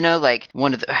me. You know, like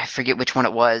I forget which one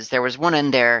it was. There was one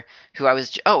in there who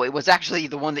it was actually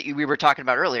the one that we were talking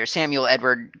about earlier, Samuel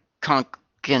Edward Konkin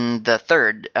the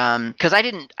third. Because I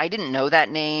didn't know that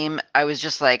name. I was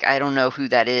just like, I don't know who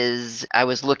that is. I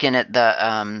was looking at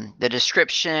the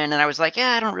description and I was like,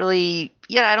 I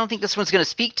don't think this one's going to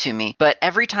speak to me. But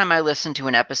every time I listen to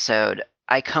an episode,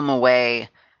 I come away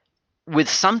with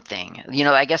something.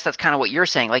 I guess that's kind of what you're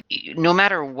saying. Like, no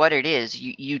matter what it is,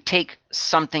 you take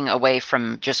something away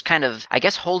from just kind of, I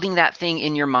guess, holding that thing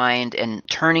in your mind and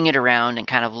turning it around and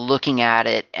kind of looking at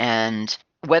it. And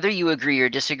whether you agree or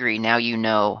disagree, now you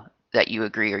know that you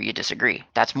agree or you disagree.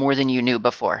 That's more than you knew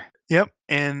before. Yep,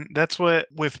 and that's what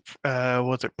with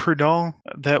was it Proudhon?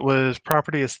 That was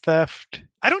property is theft.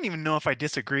 I don't even know if I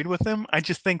disagreed with him. I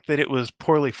just think that it was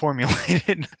poorly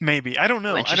formulated. Maybe I don't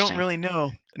know. I don't really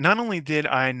know. Not only did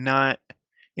I not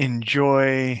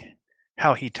enjoy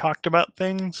how he talked about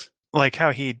things, like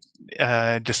how he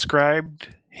described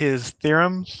his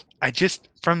theorems. I just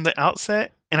from the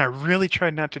outset, and I really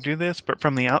tried not to do this, but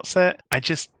from the outset, I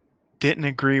just didn't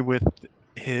agree with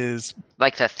his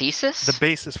the thesis, the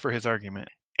basis for his argument.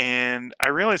 And I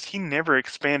realized he never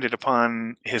expanded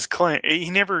upon his claim. He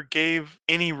never gave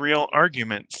any real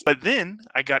arguments. But then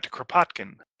I got to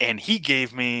Kropotkin, and he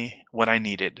gave me what I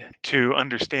needed to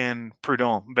understand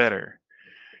Proudhon better.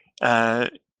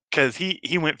 Because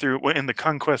he went through, in The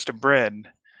Conquest of Bread,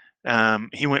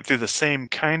 he went through the same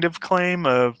kind of claim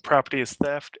of property is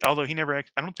theft, although I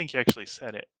don't think he actually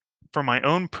said it. For my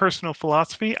own personal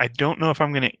philosophy, I don't know if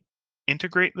I'm going to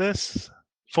integrate this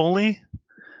fully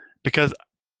because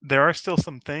there are still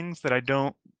some things that I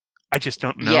just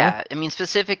don't know. Yeah, I mean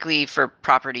specifically for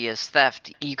property as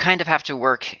theft, you kind of have to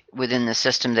work within the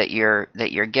system that you're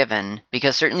given,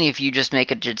 because certainly if you just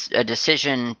make a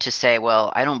decision to say,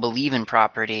 well, I don't believe in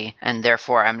property and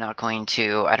therefore I'm not going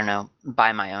to, I don't know,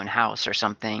 buy my own house or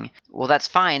something. Well, that's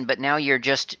fine, but now you're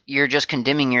just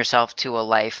condemning yourself to a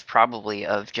life probably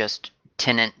of just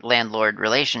tenant landlord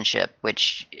relationship,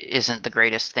 which isn't the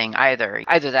greatest thing either.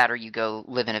 Either that or you go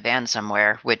live in a van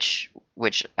somewhere, which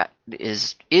which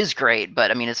is great,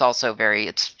 but I mean, it's also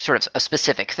it's sort of a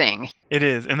specific thing. It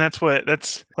is, and that's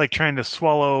like trying to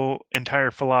swallow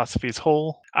entire philosophies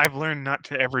whole. I've learned not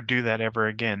to ever do that ever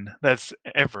again. That's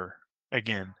ever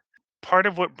again. Part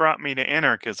of what brought me to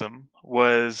anarchism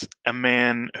was a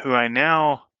man who I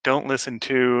now don't listen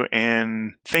to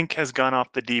and think has gone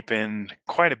off the deep end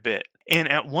quite a bit. And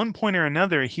at one point or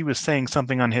another, he was saying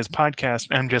something on his podcast,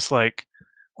 and I'm just like,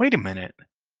 wait a minute,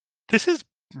 this is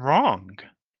wrong.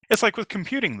 It's like with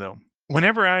computing, though.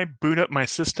 Whenever I boot up my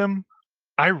system,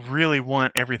 I really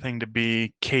want everything to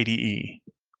be KDE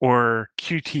or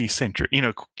Qt centric,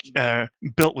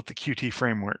 built with the Qt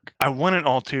framework. I want it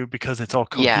all to because it's all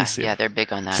cohesive. Yeah, they're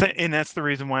big on that. So, and that's the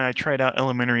reason why I tried out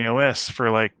Elementary OS for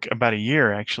like about a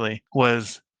year, actually,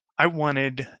 was I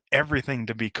wanted everything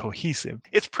to be cohesive.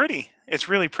 It's pretty. It's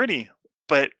really pretty,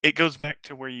 but it goes back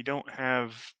to where you don't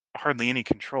have hardly any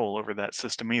control over that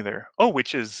system either. Oh,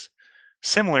 which is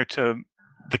similar to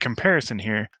the comparison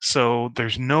here. So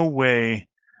there's no way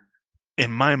in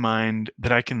my mind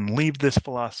that I can leave this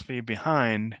philosophy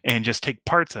behind and just take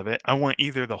parts of it. I want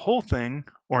either the whole thing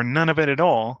or none of it at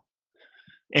all.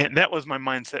 And that was my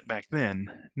mindset back then.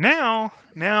 Now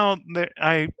that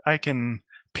I can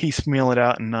piecemeal it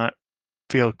out and not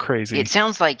feel crazy. It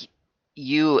sounds like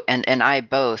you and I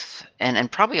both,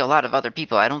 and probably a lot of other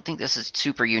people, I don't think this is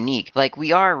super unique. Like,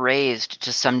 we are raised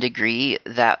to some degree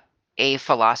that a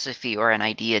philosophy or an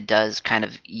idea does kind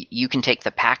of, you can take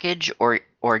the package or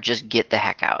just get the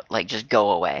heck out, like just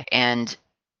go away. And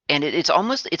it's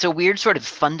a weird sort of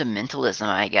fundamentalism,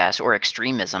 I guess, or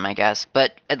extremism, I guess.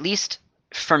 But at least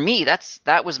for me,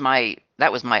 that was my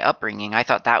upbringing. I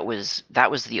thought that was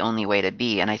the only way to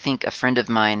be. And I think a friend of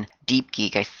mine, Deep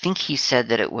Geek, I think he said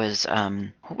that it was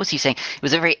what was he saying? It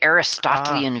was a very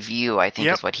Aristotelian view, I think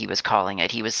is what he was calling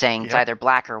it. He was saying it's either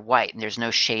black or white, and there's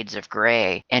no shades of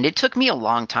gray. And it took me a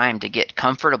long time to get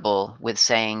comfortable with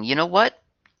saying, you know what?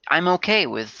 I'm okay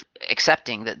with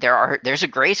accepting that there's a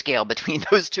grayscale between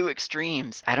those two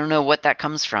extremes. I don't know what that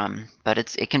comes from, but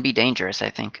it can be dangerous, I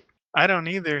think. I don't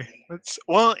either.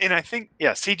 And I think,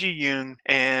 C.G. Jung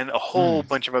and a whole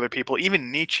bunch of other people,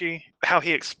 even Nietzsche, how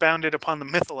he expounded upon the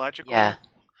mythological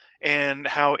and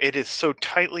how it is so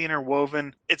tightly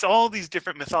interwoven. It's all these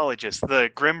different mythologists.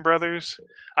 The Grimm brothers.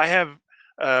 I have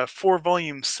a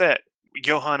 4-volume set,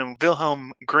 Johann and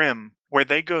Wilhelm Grimm, where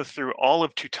they go through all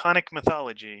of Teutonic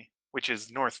mythology, which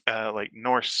is Norse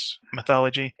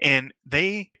mythology, and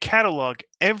they catalog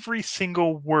every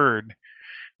single word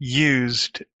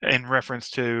used in reference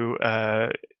to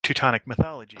Teutonic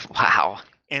mythology. Wow.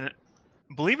 And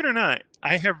believe it or not,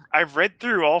 I've read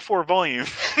through all 4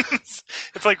 volumes.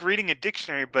 It's like reading a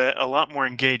dictionary, but a lot more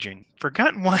engaging.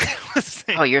 Forgotten what I was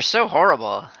saying. Oh, you're so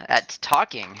horrible at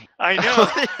talking. I know.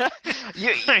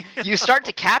 You start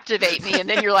to captivate me, and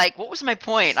then you're like, "What was my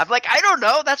point?" I'm like, "I don't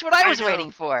know. That's what I was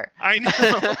waiting for." I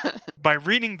know. By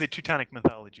reading the Teutonic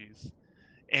mythologies,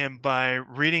 and by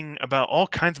reading about all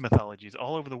kinds of mythologies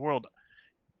all over the world,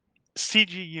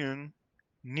 C.G. Jung,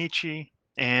 Nietzsche,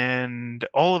 and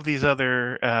all of these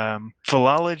other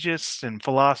philologists and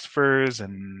philosophers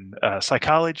and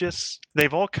psychologists,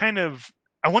 they've all kind of,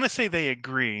 I want to say they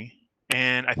agree,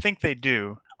 and I think they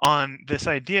do, on this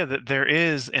idea that there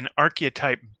is an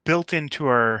archetype built into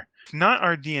not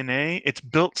our DNA, it's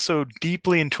built so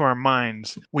deeply into our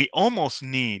minds, we almost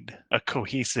need a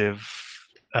cohesive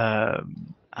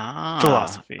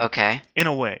philosophy. Okay. In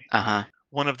a way. Uh-huh.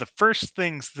 One of the first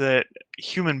things that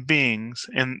human beings,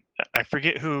 and I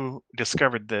forget who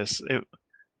discovered this,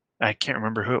 I can't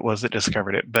remember who it was that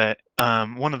discovered it, but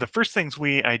one of the first things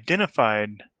we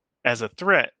identified as a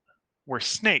threat were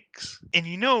snakes. And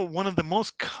one of the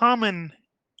most common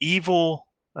evil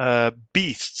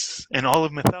beasts in all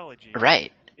of mythology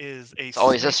is it's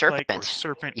always a serpent. Or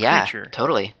serpent creature.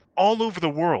 Totally. All over the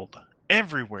world.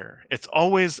 Everywhere. It's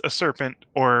always a serpent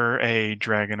or a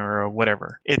dragon or a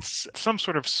whatever. It's some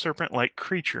sort of serpent-like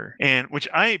creature, and which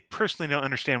I personally don't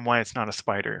understand why it's not a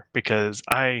spider, because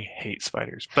I hate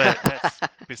spiders, but that's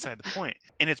beside the point.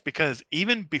 And it's because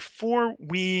even before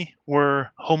we were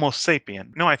Homo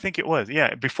sapien, no, I think it was,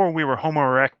 before we were Homo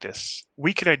erectus,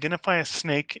 we could identify a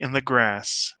snake in the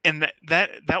grass, and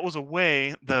that was a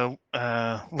way, the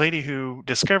lady who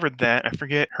discovered that, I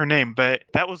forget her name, but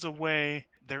that was a way.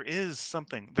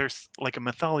 There's like a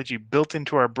mythology built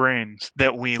into our brains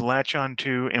that we latch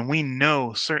onto, and we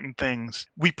know certain things,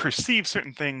 we perceive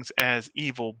certain things as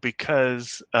evil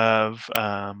because of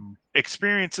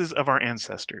experiences of our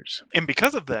ancestors. And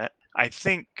because of that, I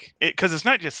think, because it's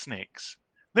not just snakes,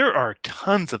 there are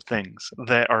tons of things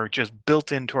that are just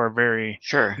built into our very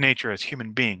nature as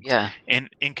human beings. Yeah. And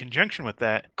in conjunction with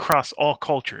that, across all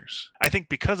cultures. I think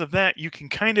because of that, you can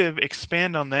kind of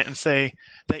expand on that and say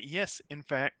that, yes, in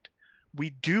fact,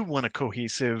 we do want a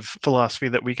cohesive philosophy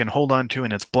that we can hold on to,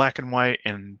 and it's black and white,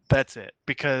 and that's it.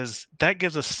 Because that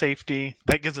gives us safety,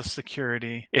 that gives us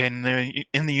security. In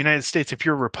the United States, if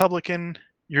you're a Republican,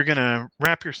 you're going to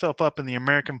wrap yourself up in the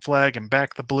American flag and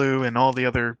back the blue and all the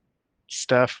other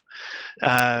stuff.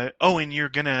 And you're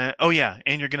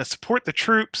gonna support the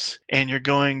troops, and you're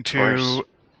going to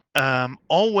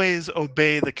always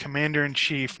obey the commander in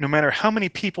chief, no matter how many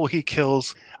people he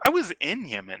kills. I was in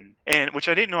Yemen, and which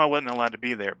I didn't know I wasn't allowed to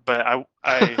be there, but I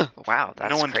Wow, no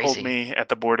that's one told crazy. me at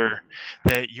the border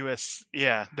that U.S.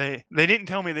 Yeah, they didn't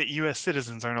tell me that U.S.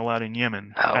 citizens aren't allowed in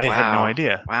Yemen. Oh, I had no wow.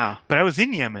 idea, Wow. but I was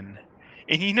in Yemen,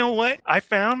 and you know what? I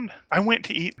found I went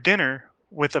to eat dinner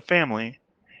with a family,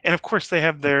 and of course they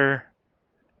have their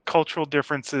cultural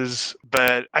differences,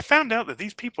 but I found out that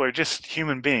these people are just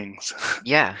human beings.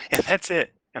 Yeah. And that's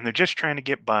it. And they're just trying to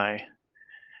get by.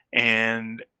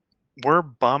 And we're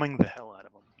bombing the hell out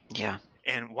of them. Yeah.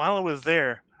 And while I was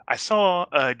there, I saw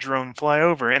a drone fly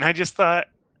over, and I just thought,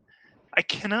 I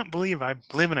cannot believe I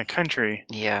live in a country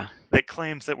Yeah. that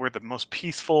claims that we're the most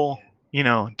peaceful,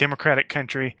 democratic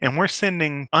country, and we're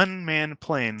sending unmanned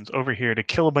planes over here to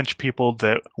kill a bunch of people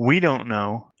that we don't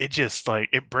know. It just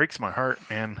it breaks my heart,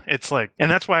 man. It's and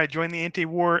that's why I joined the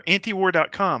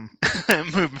antiwar.com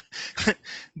movement.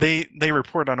 They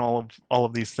report on all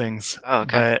of these things. Oh,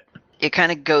 okay. But It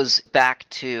kind of goes back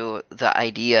to the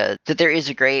idea that there is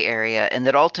a gray area and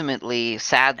that ultimately,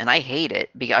 sad, and I hate it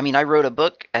because I mean, I wrote a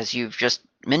book, as you've just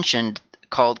mentioned,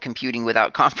 called Computing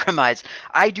Without Compromise.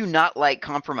 I do not like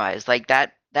compromise. Like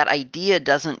that idea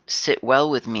doesn't sit well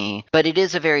with me, but it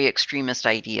is a very extremist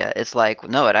idea. It's like,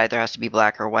 no, it either has to be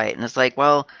black or white. And it's like,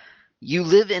 well, you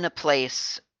live in a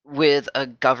place with a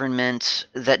government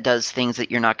that does things that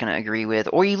you're not going to agree with,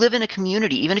 or you live in a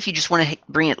community, even if you just want to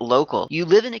bring it local, you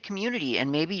live in a community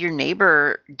and maybe your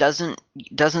neighbor doesn't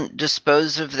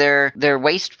dispose of their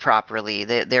waste properly.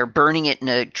 They're burning it in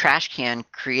a trash can,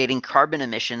 creating carbon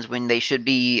emissions when they should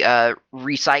be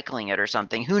recycling it or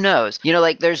something. Who knows?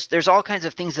 Like there's all kinds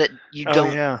of things that you oh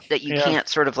don't yeah, that you yeah, can't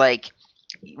sort of like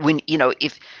when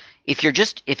if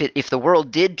the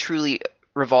world did truly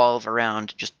revolve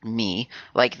around just me,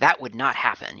 like that would not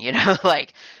happen,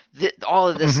 like all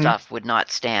of this mm-hmm. stuff would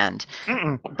not stand.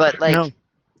 Mm-mm. But No, like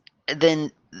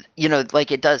then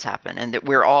like it does happen, and that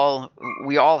we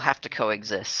all have to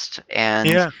coexist, and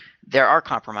yeah, there are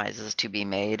compromises to be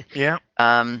made. yeah,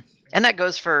 And that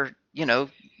goes for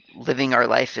living our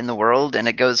life in the world, and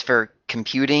it goes for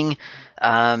computing,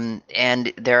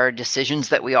 and there are decisions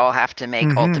that we all have to make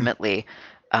mm-hmm. ultimately.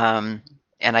 um,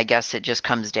 and I guess it just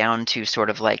comes down to sort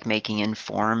of like making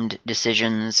informed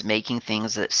decisions, making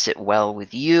things that sit well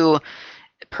with you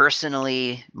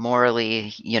personally,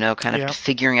 morally, kind of Yeah,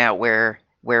 figuring out where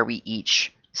we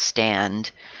each stand,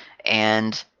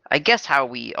 and I guess how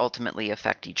we ultimately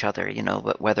affect each other,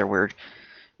 but whether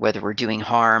we're doing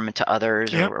harm to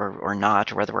others, or, yeah. or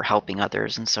not, or whether we're helping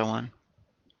others and so on.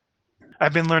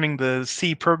 I've been learning the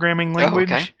C programming Oh, okay.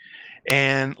 language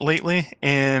and lately,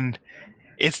 and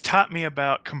it's taught me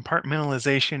about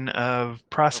compartmentalization of Okay.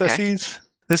 processes.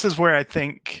 This is where I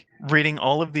think reading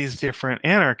all of these different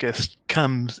anarchists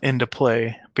comes into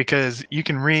play, because you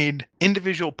can read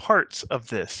individual parts of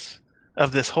this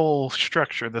whole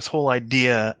structure, this whole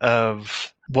idea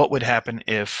of what would happen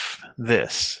if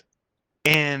this.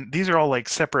 And these are all like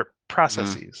separate Mm.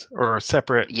 processes or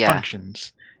separate Yeah.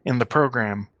 functions in the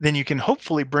program. Then you can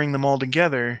hopefully bring them all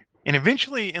together. And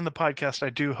eventually in the podcast, I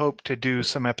do hope to do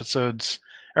some episodes.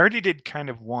 I already did kind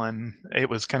of one. It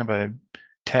was kind of a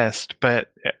test,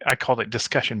 but I called it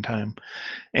discussion time.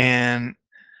 And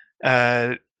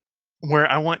uh, where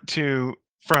I want to,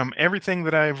 from everything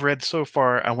that I've read so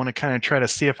far, I want to kind of try to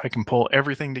see if I can pull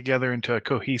everything together into a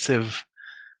cohesive,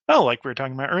 like we were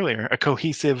talking about earlier, a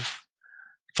cohesive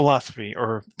philosophy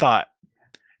or thought,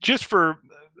 just for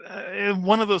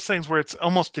one of those things where it's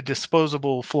almost a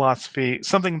disposable philosophy,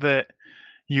 something that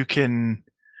you can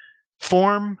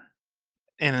form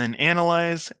and then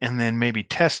analyze and then maybe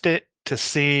test it to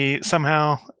see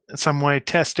somehow, some way,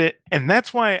 test it. And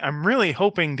that's why I'm really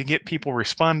hoping to get people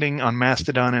responding on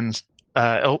Mastodon. And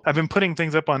I've been putting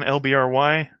things up on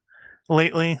LBRY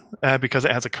lately because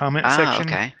it has a comment Ah, section.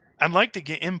 okay. I'd like to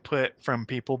get input from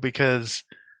people, because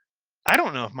I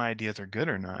don't know if my ideas are good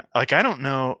or not. Like, I don't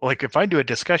know. Like, if I do a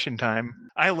discussion time,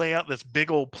 I lay out this big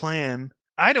old plan.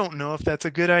 I don't know if that's a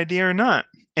good idea or not.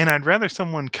 And I'd rather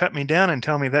someone cut me down and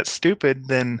tell me that's stupid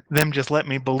than them just let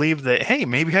me believe that, hey,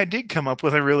 maybe I did come up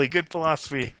with a really good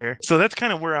philosophy here. So that's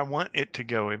kind of where I want it to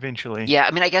go eventually. Yeah,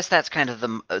 I mean, I guess that's kind of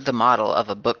the model of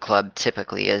a book club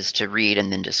typically, is to read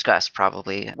and then discuss,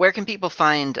 probably. Where can people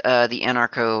find the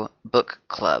Anarcho Book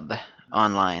Club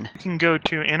online? You can go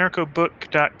to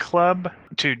anarchobook.club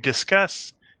to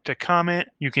discuss, to comment.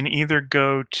 You can either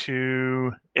go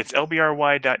to it's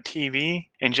lbry.tv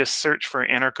and just search for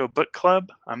Anarcho Book Club.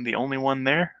 I'm the only one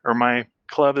there, or my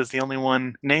club is the only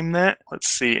one named that. Let's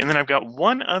see. And then I've got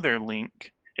one other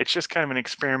link. It's just kind of an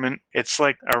experiment. It's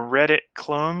like a Reddit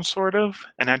clone, sort of.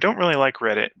 And I don't really like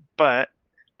Reddit, but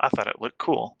I thought it looked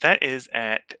cool. That is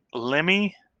at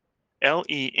Lemmy,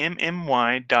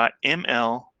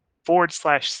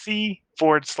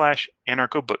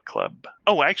 lemmy.ml/c/Anarcho Book Club.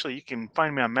 Oh, actually, you can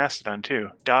find me on Mastodon too.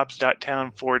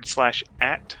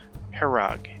 dobbs.town/at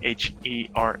Herag,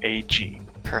 Herag.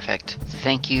 Perfect.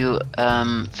 Thank you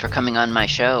for coming on my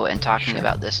show and talking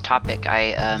about this topic.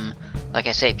 Like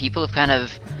I say, people have kind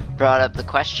of brought up the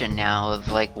question now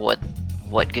of like what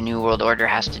GNU World Order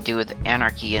has to do with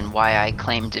anarchy and why I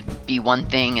claim to be one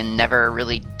thing and never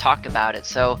really talk about it.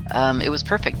 So it was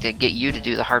perfect to get you to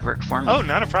do the hard work for me. Oh,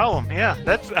 not a problem. Yeah,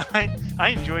 I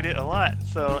enjoyed it a lot.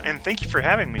 So, and thank you for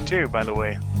having me too, by the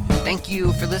way. Thank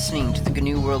you for listening to the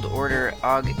GNU World Order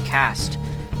Ogcast.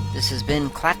 This has been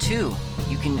Klaatu.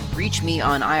 You can reach me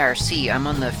on IRC. I'm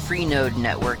on the Freenode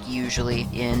network usually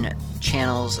in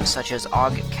channels such as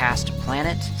Ogcast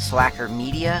Planet, Slacker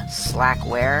Media,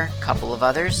 Slackware, a couple of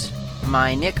others.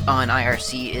 My nick on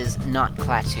IRC is not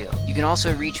Klaatu. You can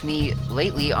also reach me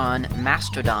lately on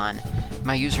Mastodon.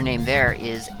 My username there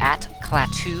is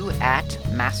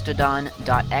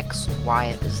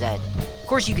 @klaatu@mastodon.xyz. Of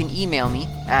course, you can email me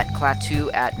at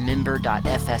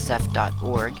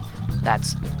klaatu@member.fsf.org.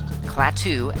 That's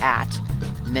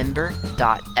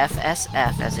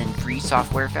klaatu@member.fsf, as in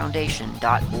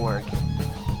freesoftwarefoundation.org.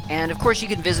 And of course, you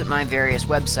can visit my various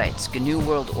websites,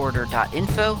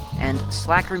 gnuworldorder.info and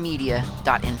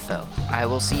slackermedia.info. I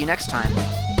will see you next time.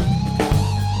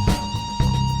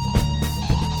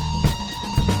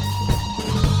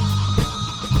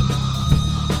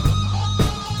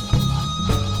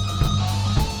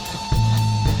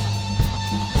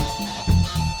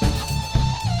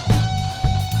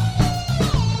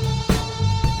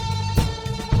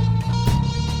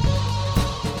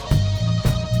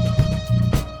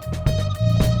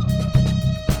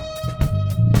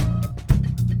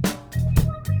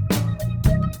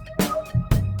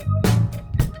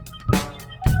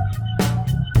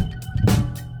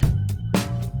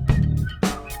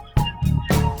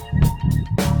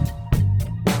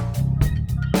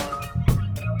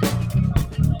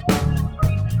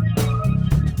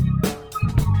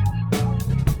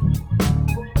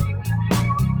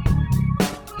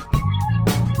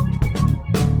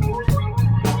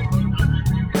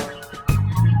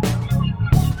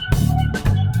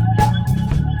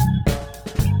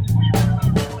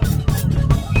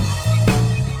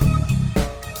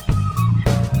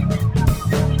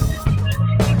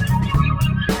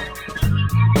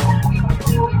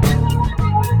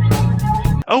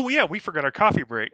 Oh, yeah, we forgot our coffee break.